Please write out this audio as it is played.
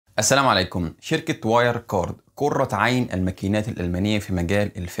السلام عليكم. شركة وايركارد قرة عين الماكينات الألمانية في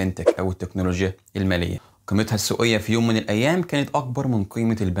مجال الفينتك أو التكنولوجيا المالية. قيمتها السوقية في يوم من الأيام كانت أكبر من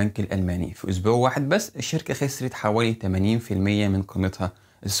قيمة البنك الألماني. في أسبوع واحد بس الشركة خسرت حوالي 80% من قيمتها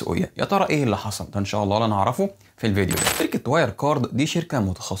السوقية. يا ترى إيه اللي حصل؟ ده إن شاء الله نعرفه في الفيديو ده. شركة وايركارد دي شركة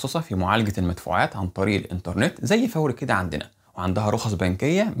متخصصة في معالجة المدفوعات عن طريق الإنترنت زي فوري كده عندنا، وعندها رخص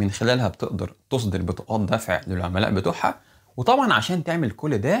بنكية من خلالها بتقدر تصدر بطاقات دفع للعملاء بتوعها. وطبعا عشان تعمل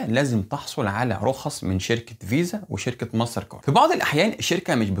كل ده لازم تحصل على رخص من شركة فيزا وشركة ماستر كارد. في بعض الأحيان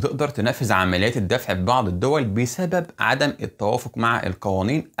الشركة مش بتقدر تنفذ عمليات الدفع ببعض الدول بسبب عدم التوافق مع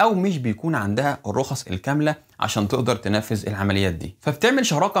القوانين، أو مش بيكون عندها الرخص الكاملة عشان تقدر تنفذ العمليات دي، فبتعمل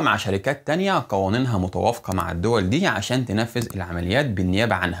شراكة مع شركات تانية قوانينها متوافقة مع الدول دي عشان تنفذ العمليات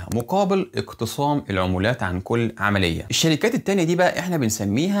بالنيابة عنها مقابل اقتسام العمولات عن كل عملية. الشركات التانية دي بقى احنا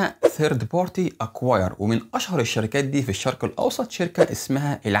بنسميها ثيرد بارتي اكواير، ومن اشهر الشركات دي في الشرق الاوسط شركة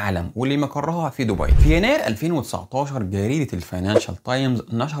اسمها العالم واللي مقرها في دبي. في يناير 2019 جريدة الفينانشيال تايمز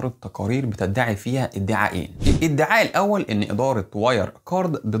نشرت تقارير بتدعي فيها ادعاءين. الادعاء الاول ان ادارة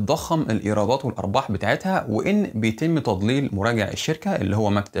وايركارد بتضخم الايرادات والارباح بتاعتها، وان بيتم تضليل مراجع الشركة اللي هو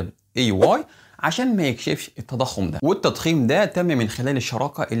مكتب EY عشان ما يكشفش التضخم ده، والتضخيم ده تم من خلال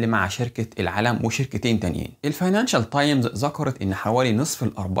الشراكة اللي مع شركة العالم وشركتين تانيين. الفينانشيال تايمز ذكرت ان حوالي نصف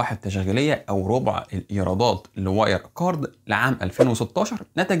الارباح التشغيلية او ربع الايرادات لوايركارد لعام 2016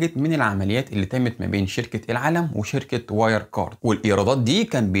 نتجت من العمليات اللي تمت ما بين شركة العالم وشركة وايركارد، والايرادات دي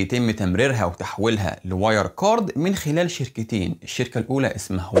كان بيتم تمريرها وتحويلها لوايركارد من خلال شركتين. الشركة الاولى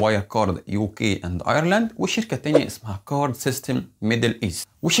اسمها وايركارد UK and Ireland، والشركة الثانية اسمها كارد سيستم ميدل ايست.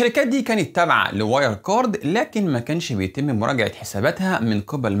 والشركات دي كانت تابعة لوايركارد لكن ما كانش بيتم مراجعة حساباتها من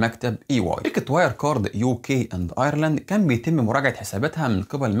قبل مكتب EY. شركة وايركارد UK and Ireland كان بيتم مراجعة حساباتها من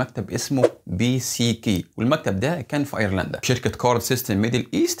قبل مكتب اسمه BCK، والمكتب ده كان في ايرلندا. شركة كارد سيستم ميدل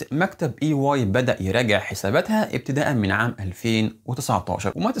ايست مكتب EY بدأ يراجع حساباتها ابتداء من عام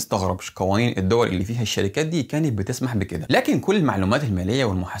 2019، وما تستغربش قوانين الدول اللي فيها الشركات دي كانت بتسمح بكده، لكن كل المعلومات المالية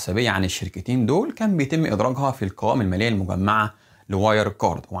والمحاسبية عن الشركتين دول كان بيتم إدراجها في القوائم المالية المجمعة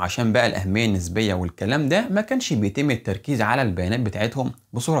لوايركارد. وعشان بقى الأهمية النسبية والكلام ده ما كانش بيتم التركيز على البيانات بتاعتهم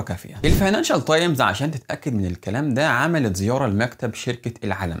بصورة كافية. الفينانشيال تايمز عشان تتأكد من الكلام ده عملت زيارة لمكتب شركة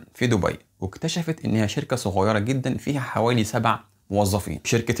العالم في دبي، واكتشفت إنها شركة صغيرة جدا فيها حوالي 7 موظفين.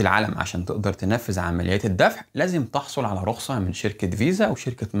 شركة العالم عشان تقدر تنفذ عمليات الدفع لازم تحصل على رخصة من شركة فيزا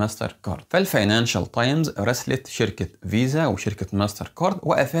وشركة ماستر كارد. فالفينانشال تايمز راسلت شركة فيزا وشركة ماستر كارد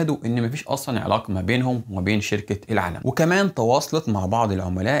وافادوا ان مفيش اصلا علاقة ما بينهم وما بين شركة العالم، وكمان تواصلت مع بعض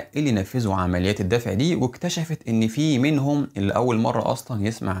العملاء اللي نفذوا عمليات الدفع دي، واكتشفت ان في منهم اللي اول مرة اصلا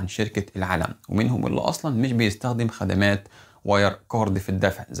يسمع عن شركة العالم، ومنهم اللي اصلا مش بيستخدم خدمات وايركارد في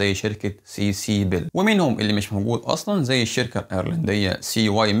الدفع زي شركة CC بيل، ومنهم اللي مش موجود اصلا زي الشركة الايرلندية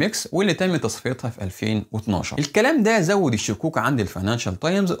CY ميكس واللي تم تصفيتها في 2012. الكلام ده زود الشكوك عند الفينانشال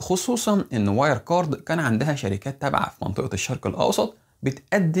تايمز، خصوصا ان وايركارد كان عندها شركات تابعة في منطقة الشرق الاوسط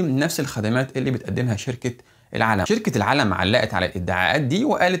بتقدم نفس الخدمات اللي بتقدمها شركة العالم. شركة العالم علقت على الادعاءات دي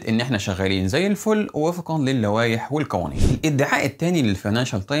وقالت ان احنا شغالين زي الفل وفقا للوائح والقوانين. الادعاء الثاني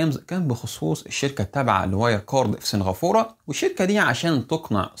للفينانشال تايمز كان بخصوص الشركة التابعة لوايركارد في سنغافورة، والشركة دي عشان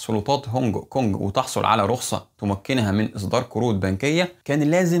تقنع سلطات هونج كونج وتحصل على رخصة تمكنها من اصدار قروض بنكية كان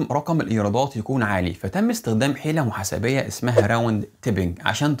لازم رقم الايرادات يكون عالي، فتم استخدام حيلة محاسبية اسمها راوند تيبنج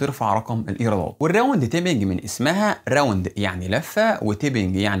عشان ترفع رقم الايرادات. والراوند تيبنج من اسمها راوند يعني لفة،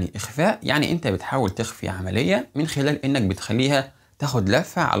 وتيبنج يعني اخفاء، يعني انت بتحاول تخفي عملية من خلال انك بتخليها تاخد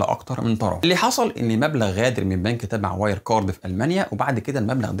لفة على اكتر من طرف. اللي حصل ان مبلغ غادر من بنك تبع وايركارد في المانيا، وبعد كده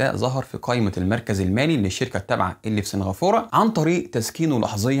المبلغ ده ظهر في قائمة المركز المالي للشركة التابعة اللي في سنغافورة عن طريق تسكينه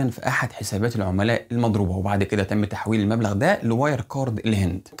لحظيا في احد حسابات العملاء المضروبة، وبعد كده تم تحويل المبلغ ده لوايركارد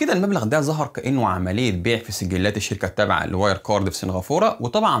الهند. كده المبلغ ده ظهر كانه عملية بيع في سجلات الشركة التابعة لوايركارد في سنغافورة،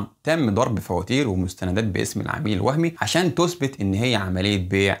 وطبعا تم ضرب فواتير ومستندات باسم العميل الوهمي عشان تثبت ان هي عملية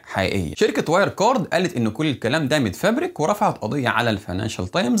بيع حقيقية. شركة وايركارد قالت ان كل الكلام ده متفبرك، ورفعت قضية على الفينانشال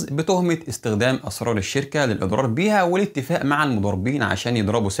تايمز بتهمة استخدام اسرار الشركة للاضرار بيها والاتفاق مع المضاربين عشان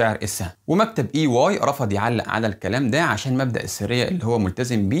يضربوا سعر السهم. ومكتب EY رفض يعلق على الكلام ده عشان مبدأ السرية اللي هو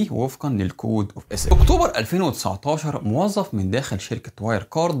ملتزم بيه وفقا للكود اوف اثكس. اكتوبر 2019 موظف من داخل شركة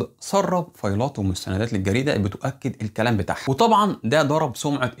وايركارد سرب فايلات ومستندات للجريدة بتؤكد الكلام بتاعها، وطبعا ده ضرب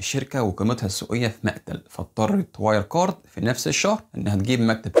سمعة الشركة وقيمتها السوقية في مقتل. فاضطرت وايركارد في نفس الشهر انها تجيب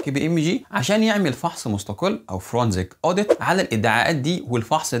مكتب KPMG عشان يعمل فحص مستقل او فرونزيك اوديت على الادعاءات دي،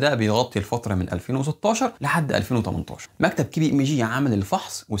 والفحص ده بيغطي الفترة من 2016 لحد 2018. مكتب KPMG عمل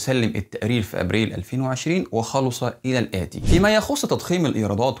الفحص وسلم التقرير في ابريل 2020 وخلص الى الاتي. فيما يخص تضخيم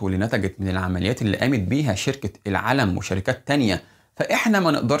الايرادات واللي نتجت من العمليات اللي قامت بيها شركة العالم وشركات تانية فاحنا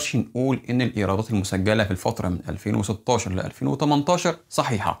ما نقدرش نقول ان الايرادات المسجله في الفتره من 2016 ل 2018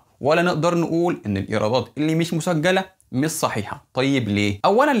 صحيحه، ولا نقدر نقول ان الايرادات اللي مش مسجله مش صحيحه. طيب ليه؟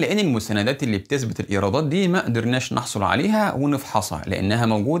 اولا لان المستندات اللي بتثبت الايرادات دي ما قدرناش نحصل عليها ونفحصها، لانها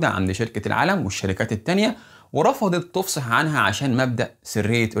موجوده عند شركه العالم والشركات التانيه، ورفضت تفصح عنها عشان مبدأ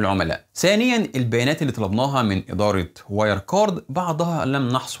سرية العملاء. ثانيا البيانات اللي طلبناها من إدارة وايركارد بعضها لم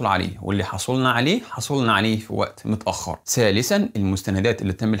نحصل عليه، واللي حصلنا عليه في وقت متأخر. ثالثا المستندات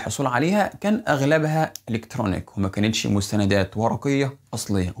اللي تم الحصول عليها كان أغلبها إلكترونيك وما كانتش مستندات ورقية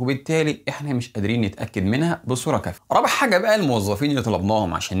أصلية، وبالتالي إحنا مش قادرين نتأكد منها بصورة كافية. رابع حاجة بقى الموظفين اللي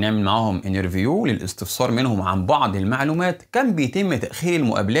طلبناهم عشان نعمل معاهم انترفيو للاستفسار منهم عن بعض المعلومات كان بيتم تأخير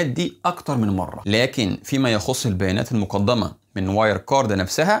المقابلات دي أكتر من مرة. لكن فيما يخص البيانات المقدمة من وايركارد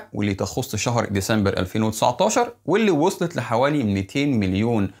نفسها واللي تخص شهر ديسمبر 2019 واللي وصلت لحوالي 200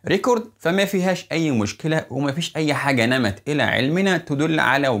 مليون ريكورد، فما فيهاش اي مشكله وما فيش اي حاجه نمت الى علمنا تدل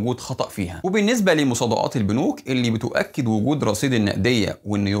على وجود خطا فيها. وبالنسبه لمصادقات البنوك اللي بتؤكد وجود رصيد النقديه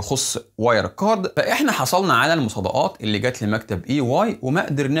وانه يخص وايركارد، فاحنا حصلنا على المصادقات اللي جت لمكتب EY وما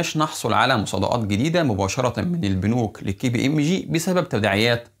قدرناش نحصل على مصادقات جديده مباشره من البنوك لKPMG بسبب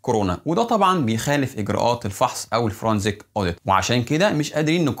تداعيات كورونا، وده طبعا بيخالف اجراءات الفحص او الفورنزيك اوديت، وعشان كده مش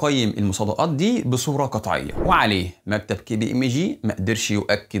قادرين نقيم المصادقات دي بصوره قطعيه. وعليه مكتب KPMG ما قدرش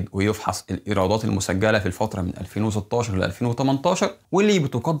يؤكد ويفحص الايرادات المسجله في الفتره من 2016 ل 2018 واللي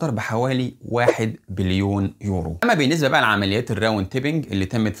بتقدر بحوالي 1 بليون يورو. اما بالنسبه بقى لعمليات الراوند تيبنج اللي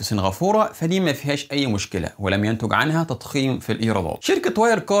تمت في سنغافوره فدي ما فيهاش اي مشكله ولم ينتج عنها تضخيم في الايرادات. شركه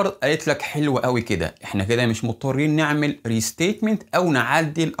وايركارد قالت لك حلو قوي كده، احنا كده مش مضطرين نعمل ريستيتمنت او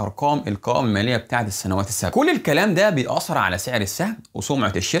نعدل ارقام القوائم الماليه بتاعت السنوات السابقه. كل الكلام ده بيأثر على سعر السهم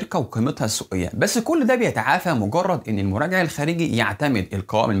وسمعه الشركه وقيمتها السوقيه، بس كل ده بيتعافى مجرد ان المراجع الخارجي يعتمد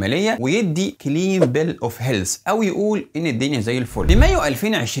القوائم الماليه ويدي كلين بيل اوف هيلث او يقول ان الدنيا زي الفل. في مايو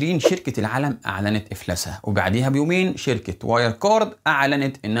 2020 شركه العالم اعلنت افلاسها، وبعديها بيومين شركه وايركارد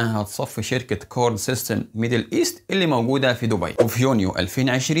اعلنت انها هتصفي شركه كارد سيستم ميدل ايست اللي موجوده في دبي. وفي يونيو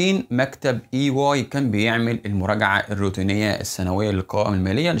 2020 مكتب EY كان بيعمل المراجعه الروتينيه السنويه للقوائم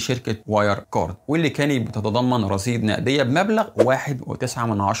الماليه لشركه وايركارد واللي كانت بتتضمن رصيد نقديه بمبلغ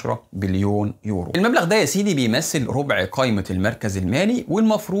 1.9 بليون يورو. المبلغ ده يا سيدي بيمثل ربع قائمه المركز المالي،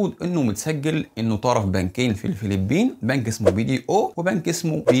 والمفروض انه متسجل انه طرف بنكين في الفلبين، بنك اسمه BDO وبنك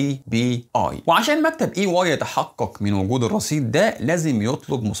اسمه BBI. وعشان مكتب EY يتحقق من وجود الرصيد ده لازم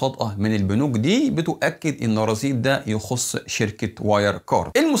يطلب مصادقه من البنوك دي بتؤكد ان الرصيد ده يخص شركه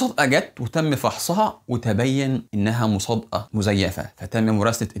وايركارد. المصادقه جت وتم فحصها وتبين انها مصادقه مزيفه، فتم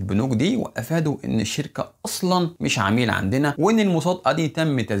مراسله البنوك دي وافادوا ان الشركه اصلا مش عميل عندنا وان المصادقه دي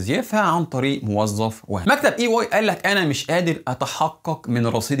تم تزييفها عن طريق موظف وهم. مكتب EY قال لك انا مش قادر اتحقق من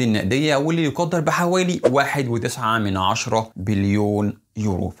رصيد النقديه واللي يقدر بحوالي 1.9 بليون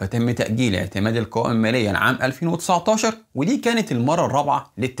يورو، فتم تأجيل اعتماد القوائم المالية لعام 2019 ودي كانت المرة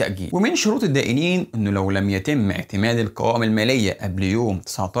الرابعة للتأجيل. ومن شروط الدائنين انه لو لم يتم اعتماد القوائم المالية قبل يوم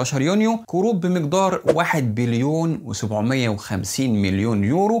 19 يونيو قروض بمقدار 1 بليون و750 مليون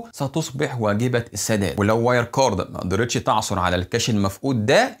يورو ستصبح واجبة السداد. ولو وايركارد ما قدرتش تعثر على الكاش المفقود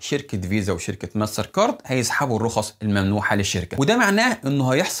ده شركة فيزا وشركة ماستر كارد هيسحبوا الرخص الممنوحة للشركة، وده معناه انه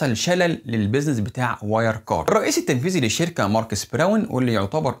هيحصل شلل للبيزنس بتاع وايركارد. الرئيس التنفيذي للشركة ماركس براون واللي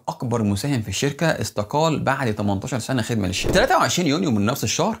يعتبر اكبر مساهم في الشركه استقال بعد 18 سنه خدمه للشركه. 23 يونيو من نفس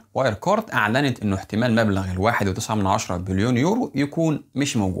الشهر وايركارد اعلنت انه احتمال مبلغ 1.9 بليون يورو يكون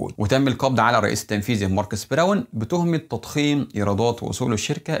مش موجود، وتم القبض على الرئيس التنفيذي ماركس براون بتهمه تضخيم ايرادات واصول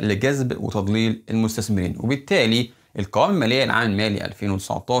الشركه لجذب وتضليل المستثمرين. وبالتالي القوائم الماليه العام المالي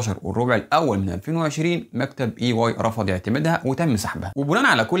 2019 والربع الاول من 2020 مكتب EY رفض يعتمدها وتم سحبها. وبناء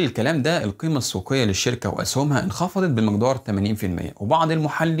على كل الكلام ده القيمه السوقيه للشركه واسهمها انخفضت بمقدار 80%، وبعض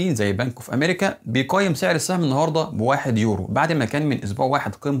المحللين زي بنك اوف امريكا بيقيم سعر السهم النهارده ب1 يورو بعد ما كان من اسبوع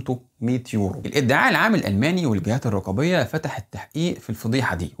واحد قيمته 100 يورو. الادعاء العام الالماني والجهات الرقابيه فتحت تحقيق في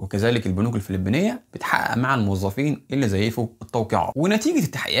الفضيحه دي، وكذلك البنوك الفلبينيه بتحقق مع الموظفين اللي زيفوا التوقيعات. ونتيجه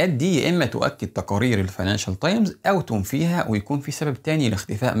التحقيقات دي يا اما تؤكد تقارير الفينانشيال تايمز او تنفيها ويكون في سبب تاني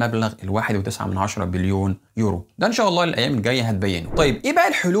لاختفاء مبلغ 1.9 بليون يورو. ده ان شاء الله الايام الجايه هتبينه. طيب ايه بقى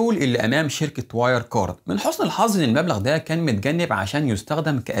الحلول اللي امام شركه وايركارد؟ من حسن الحظ ان المبلغ ده كان متجنب عشان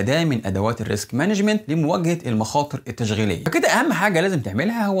يستخدم كاداه من ادوات الريسك مانجمنت لمواجهه المخاطر التشغيليه. فكده اهم حاجه لازم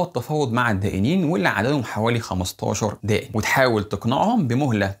تعملها هو التفاوض مع الدائنين واللي عددهم حوالي 15 دائن، وتحاول تقنعهم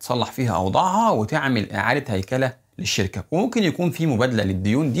بمهله تصلح فيها اوضاعها وتعمل اعاده هيكله للشركه، وممكن يكون في مبادله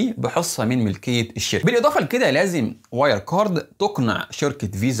للديون دي بحصه من ملكيه الشركه. بالاضافه لكده لازم وايركارد تقنع شركه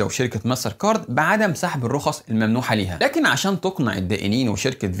فيزا وشركه ماستر كارد بعدم سحب الرخص الممنوحه ليها. لكن عشان تقنع الدائنين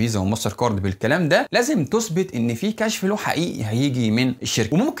وشركه فيزا وماستر كارد بالكلام ده لازم تثبت ان في كاش فلو حقيقي هيجي من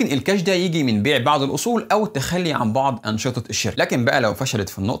الشركه، وممكن الكاش ده يجي من بيع بعض الاصول او التخلي عن بعض انشطه الشركه. لكن بقى لو فشلت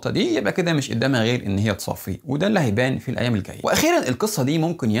في النقطه دي يبقى كده مش قدامها غير ان هي تصفي، وده اللي هيبان في الايام الجايه. واخيرا القصه دي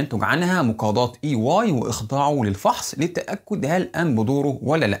ممكن ينتج عنها مقاضاه EY واخضاعه للفحص للتاكد هل قام بدوره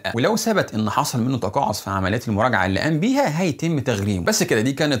ولا لا، ولو ثبت ان حصل منه تقاعس في عمليات المراجعه اللي قام بيها هيتم تغريمه. بس كده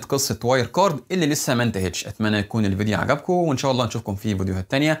دي كانت قصه وايركارد اللي لسه ما انتهتش. اتمنى يكون الفيديو عجبكم، وان شاء الله نشوفكم في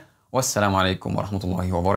فيديوهات تانيه، والسلام عليكم ورحمه الله وبركاته.